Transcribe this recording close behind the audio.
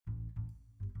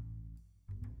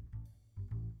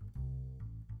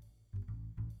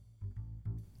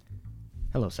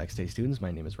Hello, Sac State students. My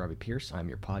name is Robbie Pierce. I'm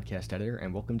your podcast editor,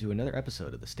 and welcome to another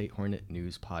episode of the State Hornet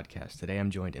News Podcast. Today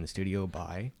I'm joined in the studio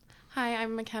by... Hi,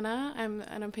 I'm McKenna. I'm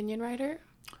an opinion writer.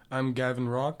 I'm Gavin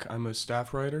Rock. I'm a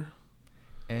staff writer.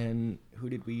 And who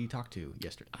did we talk to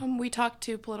yesterday? We talked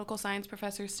to political science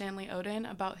professor Stanley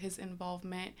Oden about his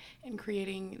involvement in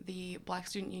creating the Black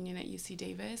Student Union at UC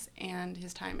Davis and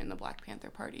his time in the Black Panther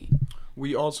Party.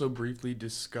 We also briefly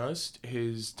discussed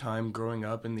his time growing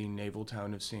up in the naval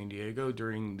town of San Diego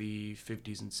during the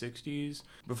 50s and 60s,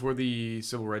 before the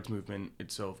civil rights movement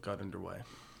itself got underway.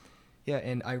 Yeah,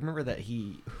 and I remember that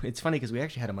it's funny because we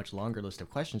actually had a much longer list of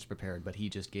questions prepared, but he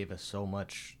just gave us so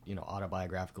much,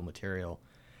 autobiographical material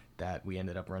that we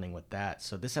ended up running with that.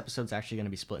 So this episode's actually going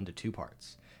to be split into two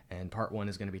parts. And part one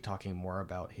is going to be talking more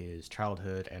about his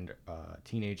childhood and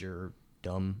teenager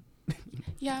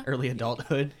early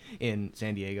adulthood in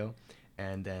San Diego.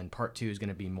 And then part two is going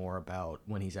to be more about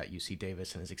when he's at UC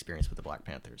Davis and his experience with the Black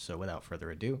Panthers. So without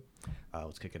further ado,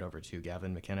 let's kick it over to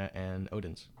Gavin, McKenna, and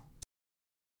Odens.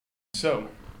 So,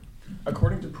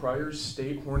 according to prior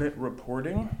State Hornet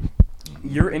reporting,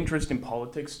 your interest in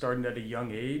politics started at a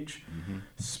young age. Mm-hmm.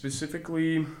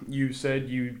 Specifically, you said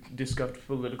you discussed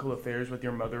political affairs with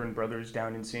your mother and brothers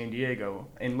down in San Diego.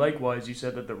 And likewise, you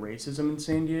said that the racism in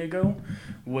San Diego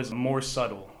was more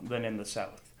subtle than in the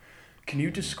South. Can you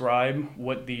describe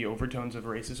what the overtones of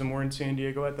racism were in San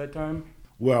Diego at that time?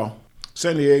 Well,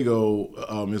 San Diego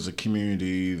is a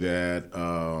community that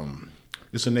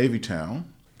it's a Navy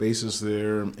town. Bases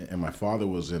there, and my father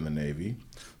was in the Navy,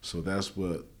 so that's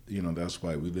why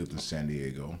we lived in San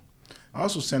Diego.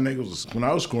 Also, San Diego, when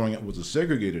I was growing up, was a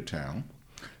segregated town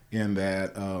in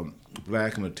that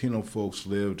Black and Latino folks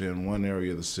lived in one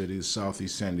area of the city, the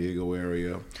Southeast San Diego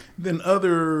area. Then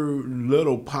other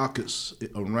little pockets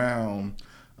around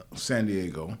San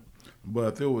Diego,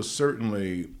 but there were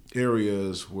certainly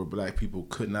areas where Black people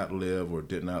could not live or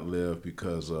did not live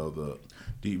because of the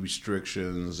deed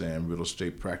restrictions and real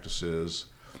estate practices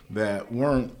that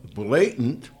weren't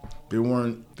blatant. There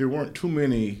weren't too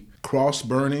many cross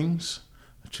burnings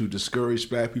to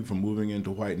discourage Black people from moving into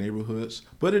white neighborhoods,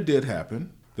 but it did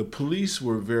happen. The police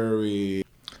were very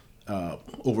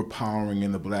overpowering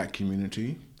in the Black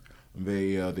community.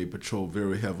 They patrolled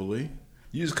very heavily.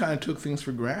 You just kind of took things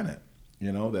for granted,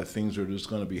 that things are just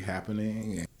going to be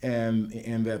happening,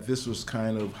 and that this was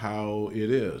kind of how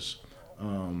it is.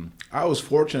 I was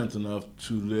fortunate enough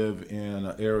to live in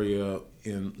an area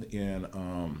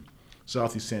in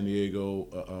Southeast San Diego,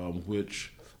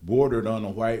 which bordered on a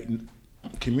white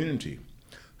community.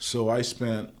 So I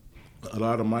spent a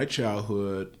lot of my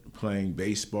childhood playing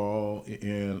baseball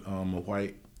in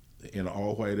an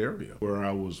all-white area, where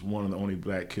I was one of the only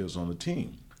Black kids on the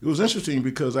team. It was interesting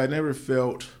because I never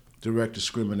felt direct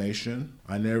discrimination.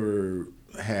 I never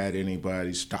had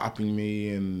anybody stopping me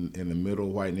in the middle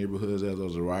of white neighborhoods as I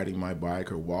was riding my bike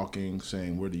or walking,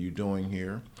 saying, "What are you doing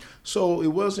here?" So it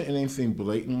wasn't anything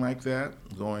blatant like that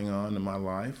going on in my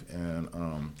life.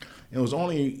 And it was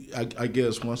only, I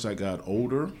guess, once I got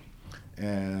older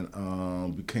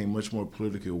and became much more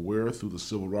politically aware through the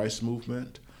civil rights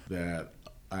movement that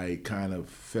I kind of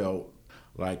felt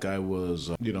like I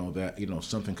was,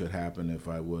 something could happen if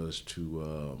I was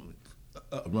to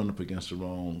run up against the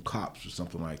wrong cops or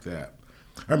something like that.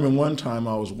 I remember one time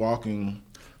I was walking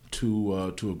to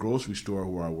a grocery store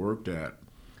where I worked at,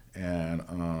 and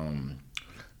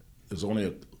it was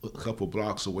only a couple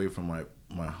blocks away from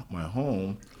my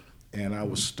home, and I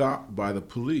was stopped by the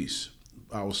police.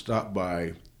 I was stopped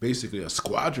by basically a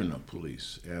squadron of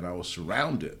police, and I was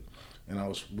surrounded. And I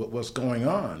was, what's going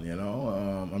on,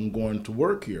 I'm going to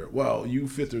work here. Well, you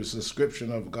fit the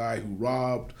description of a guy who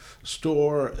robbed a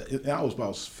store. And I was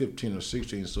about 15 or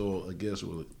 16, so I guess it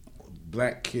was a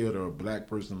Black kid or a Black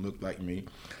person that looked like me.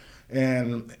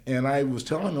 And I was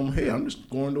telling them, hey, I'm just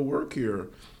going to work here.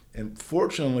 And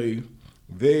fortunately,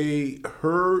 they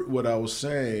heard what I was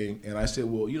saying, and I said,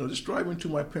 well, just drive me to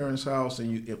my parents' house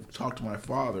and talk to my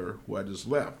father, who I just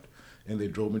left. And they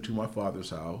drove me to my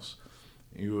father's house.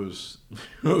 It was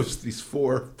these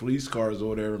 4 police cars or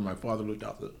whatever. My father looked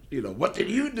out, what did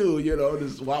you do?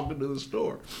 Just walking to the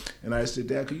store. And I said,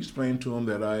 Dad, can you explain to him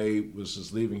that I was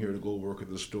just leaving here to go work at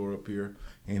the store up here?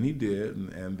 And he did,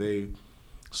 and they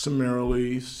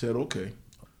summarily said, okay.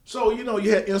 So, you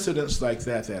had incidents like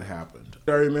that happened.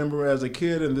 I remember as a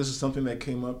kid, and this is something that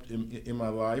came up in my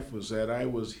life, was that I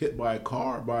was hit by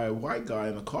a white guy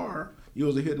in a car. It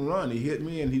was a hit and run. He hit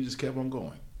me, and he just kept on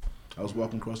going. I was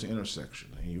walking across the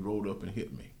intersection, and he rolled up and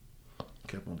hit me.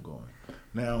 Kept on going.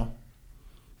 Now,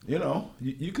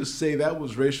 you could say that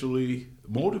was racially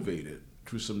motivated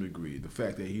to some degree. The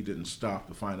fact that he didn't stop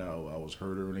to find out I was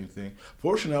hurt or anything.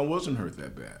 Fortunately, I wasn't hurt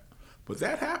that bad. But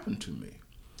that happened to me.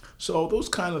 So those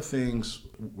kind of things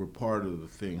were part of the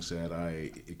things that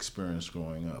I experienced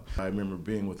growing up. I remember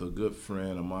being with a good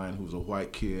friend of mine who was a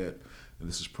white kid, and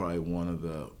this is probably one of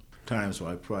the times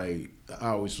where I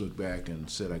always look back and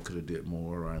said I could have did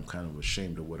more, or I'm kind of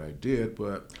ashamed of what I did,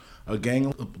 but a gang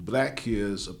of black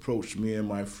kids approached me and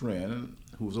my friend,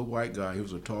 who was a white guy. He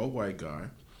was a tall white guy.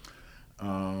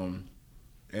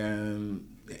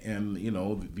 And you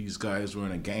know, these guys were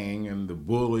in a gang, and the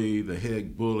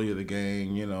head bully of the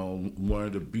gang, you know,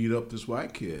 wanted to beat up this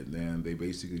white kid. And they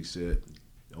basically said,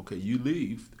 okay, you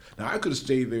leave. Now, I could have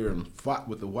stayed there and fought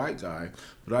with the white guy,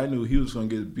 but I knew he was going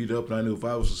to get beat up, and I knew if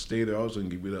I was to stay there, I was going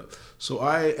to get beat up. So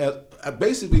I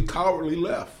basically cowardly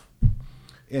left.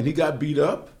 And he got beat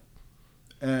up,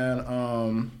 and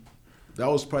that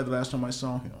was probably the last time I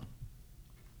saw him,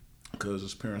 because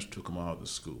his parents took him out of the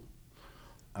school.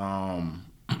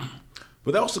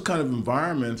 But that was the kind of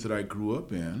environment that I grew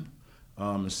up in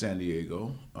San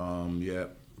Diego. You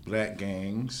had black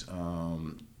gangs,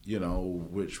 you know,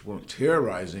 which weren't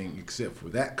terrorizing except for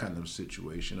that kind of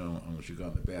situation, unless you got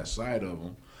on the bad side of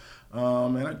them.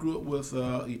 And I grew up with,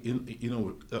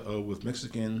 with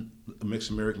mixed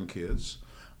American kids.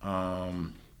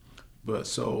 But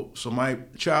so my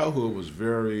childhood was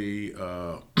very,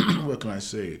 what can I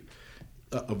say?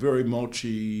 A very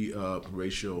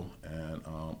multi-racial,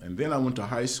 and then I went to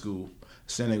high school,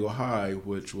 San Diego High,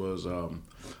 which was an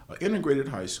integrated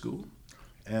high school,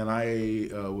 and I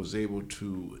was able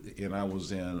to, and I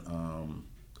was in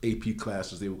AP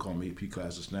classes. They would call them AP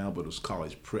classes now, but it was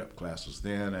college prep classes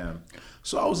then, and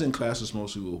so I was in classes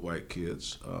mostly with white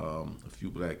kids. A few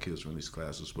black kids were in these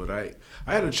classes, but I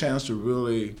had a chance to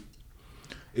really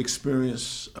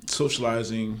experience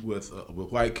socializing with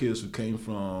white kids who came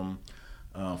from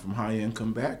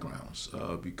high-income backgrounds,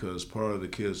 because part of the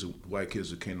white kids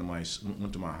who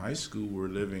went to my high school were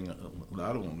living, a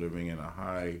lot of them living in a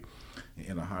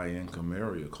high-income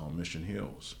area called Mission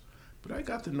Hills. But I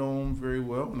got to know them very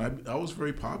well, and I was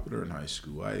very popular in high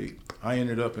school. I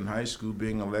ended up in high school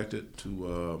being elected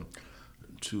to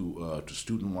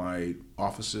student-wide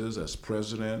offices as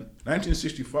president.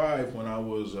 1965, when I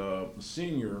was a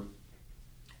senior,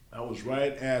 I was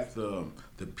right at the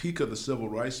peak of the civil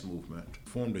rights movement.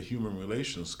 Formed a human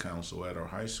relations council at our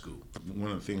high school. One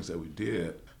of the things that we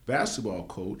did, basketball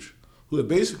coach, who had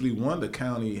basically won the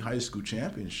county high school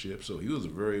championship, so he was a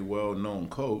very well-known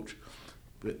coach.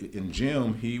 In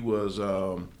gym, he was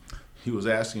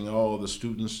asking all the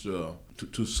students to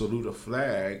salute a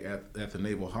flag at the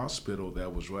Naval Hospital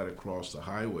that was right across the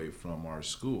highway from our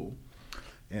school.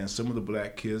 And some of the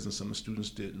black kids and some of the students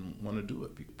didn't want to do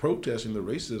it, protesting the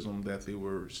racism that they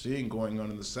were seeing going on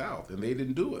in the South, and they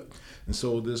didn't do it. And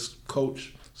so this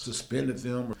coach suspended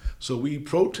them. So we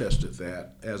protested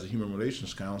that as a Human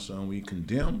Relations Council, and we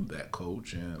condemned that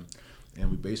coach, and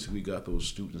we basically got those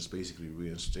students basically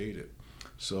reinstated.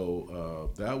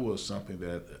 So that was something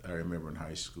that I remember in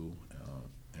high school.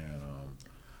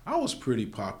 I was pretty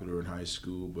popular in high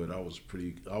school, but I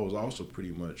was also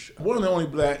pretty much one of the only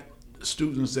black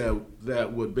students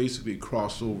that would basically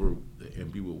cross over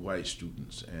and be with white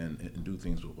students and do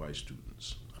things with white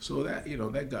students. So that,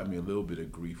 that got me a little bit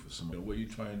of grief with somebody. What are you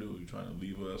trying to do? Are you trying to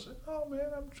leave us? Oh man,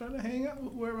 I'm trying to hang out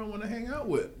with whoever I want to hang out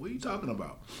with. What are you talking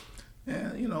about?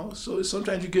 And so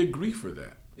sometimes you get grief for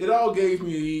that. It all gave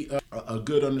me a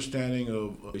good understanding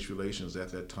of race relations at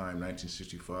that time,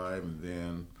 1965, and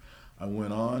then I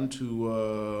went on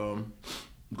to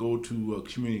go to a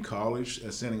community college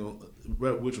at San Diego,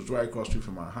 which was right across the street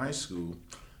from my high school.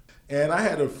 And I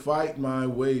had to fight my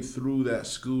way through that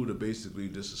school to basically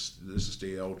just to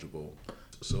stay eligible,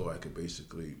 so I could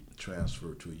basically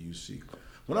transfer to a UC.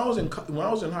 When I was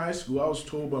in high school, I was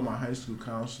told by my high school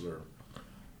counselor,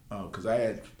 because I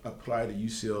had applied to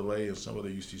UCLA and some other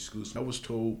UC schools, I was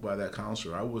told by that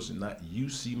counselor I was not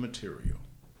UC material.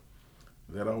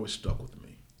 That always stuck with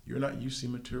me. You're not UC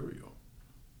material.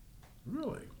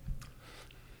 Really?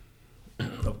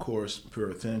 Of course,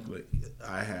 parenthetically,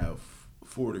 I have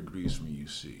 4 degrees from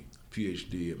UC,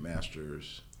 PhD, and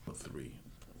master's, 3,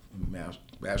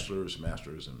 bachelor's,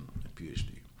 master's, and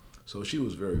PhD. So she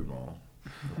was very wrong,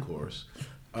 of course.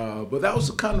 But that was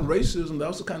the kind of racism, that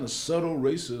was the kind of subtle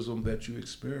racism that you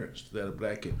experienced, that a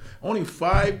black kid. Only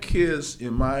 5 kids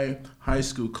in my high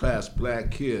school class,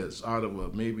 black kids, out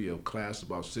of maybe a class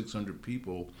about 600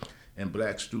 people, and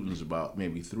black students about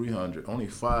maybe 300. Only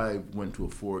 5 went to a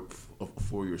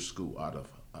four-year school out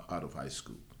of high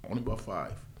school. Only about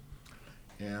 5,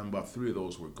 and about 3 of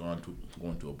those were going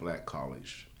to a black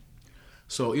college.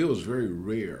 So it was very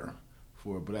rare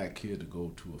for a black kid to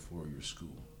go to a four-year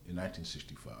school in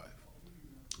 1965.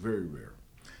 Very rare.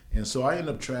 And so I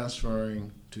ended up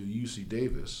transferring to UC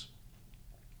Davis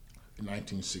in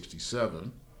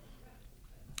 1967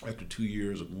 after 2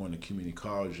 years of going to community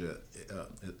college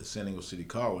at San Diego City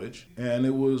College. And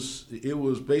it was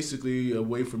basically a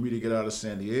way for me to get out of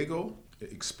San Diego,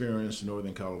 experience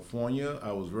Northern California.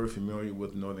 I was very familiar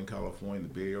with Northern California,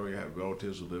 the Bay Area. I had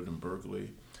relatives who lived in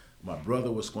Berkeley. My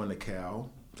brother was going to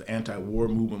Cal. The anti-war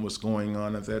movement was going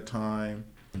on at that time.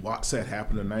 Watts had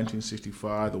happened in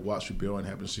 1965. The Watts Rebellion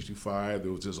happened in 65.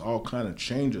 There was just all kind of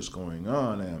changes going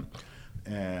on,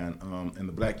 and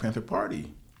the Black Panther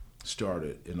Party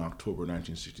started in October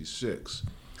 1966.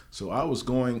 So I was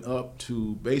going up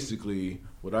to basically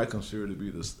what I consider to be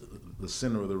the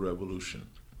center of the revolution.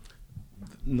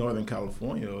 Northern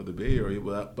California, or the Bay Area,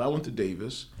 but I went to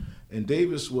Davis, and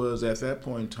Davis was at that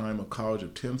point in time a college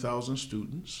of 10,000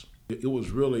 students. It was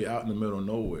really out in the middle of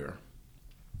nowhere.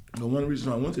 But one reason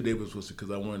I went to Davis was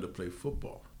because I wanted to play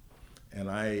football,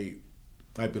 and I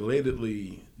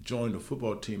belatedly joined the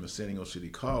football team at San Diego City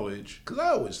College because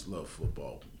I always loved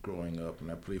football growing up, and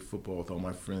I played football with all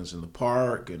my friends in the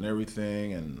park and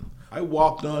everything, and I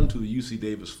walked on to the UC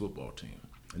Davis football team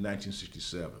in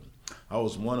 1967. I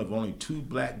was one of only 2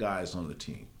 black guys on the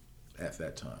team at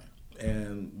that time,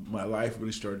 and my life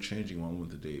really started changing when I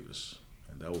went to Davis,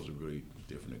 and that was a really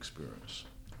different experience.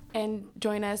 And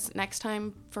join us next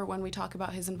time for when we talk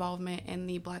about his involvement in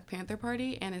the Black Panther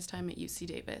Party and his time at UC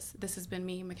Davis. This has been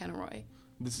me, McKenna Roy.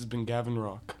 This has been Gavin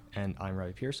Rock. And I'm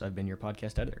Robbie Pierce. I've been your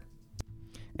podcast editor.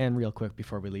 And real quick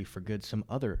before we leave for good, some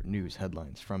other news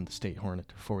headlines from the State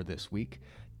Hornet for this week.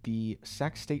 The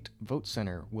Sac State Vote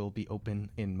Center will be open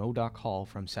in Modoc Hall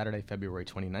from Saturday, February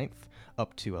 29th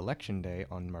up to Election Day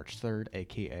on March 3rd,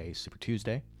 aka Super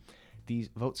Tuesday. These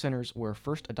vote centers were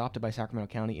first adopted by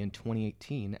Sacramento County in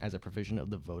 2018 as a provision of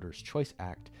the Voters' Choice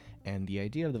Act, and the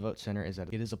idea of the vote center is that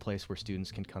it is a place where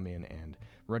students can come in and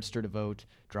register to vote,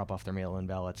 drop off their mail-in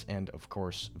ballots, and of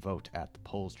course vote at the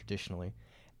polls traditionally.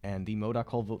 And the Modoc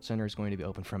Hall Vote Center is going to be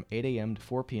open from 8 a.m. to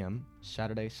 4 p.m.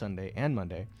 Saturday, Sunday, and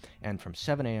Monday, and from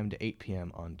 7 a.m. to 8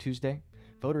 p.m. on Tuesday.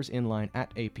 Voters in line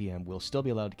at 8 p.m. will still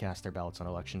be allowed to cast their ballots on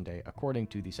Election Day, according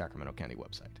to the Sacramento County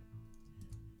website.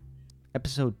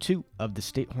 Episode 2 of the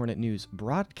State Hornet News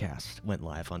broadcast went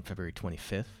live on February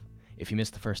 25th. If you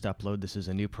missed the first upload, this is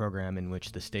a new program in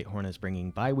which the State Hornet is bringing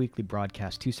bi-weekly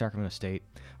broadcasts to Sacramento State.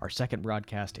 Our second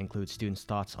broadcast includes students'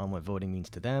 thoughts on what voting means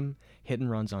to them, hit and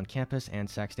runs on campus, and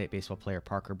Sac State baseball player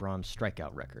Parker Braum's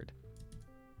strikeout record.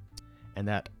 And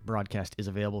that broadcast is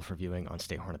available for viewing on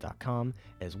statehornet.com,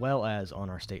 as well as on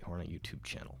our State Hornet YouTube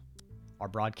channel. Our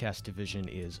broadcast division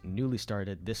is newly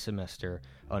started this semester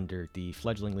under the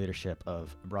fledgling leadership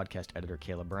of broadcast editor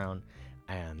Kayla Brown,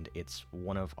 and it's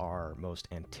one of our most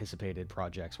anticipated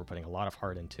projects. We're putting a lot of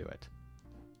heart into it.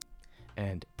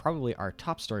 And probably our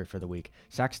top story for the week,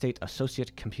 Sac State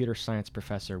Associate Computer Science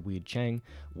Professor Weed Chang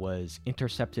was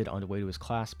intercepted on the way to his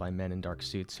class by men in dark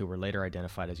suits who were later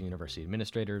identified as university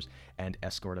administrators and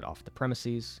escorted off the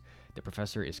premises. The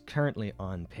professor is currently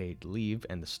on paid leave,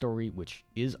 and the story, which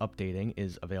is updating,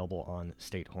 is available on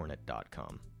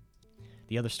statehornet.com.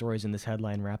 The other stories in this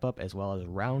headline wrap-up, as well as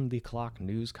round-the-clock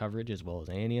news coverage, as well as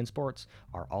A&E and sports,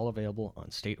 are all available on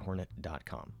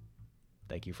statehornet.com.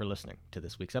 Thank you for listening to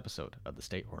this week's episode of the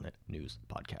State Hornet News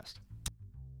Podcast.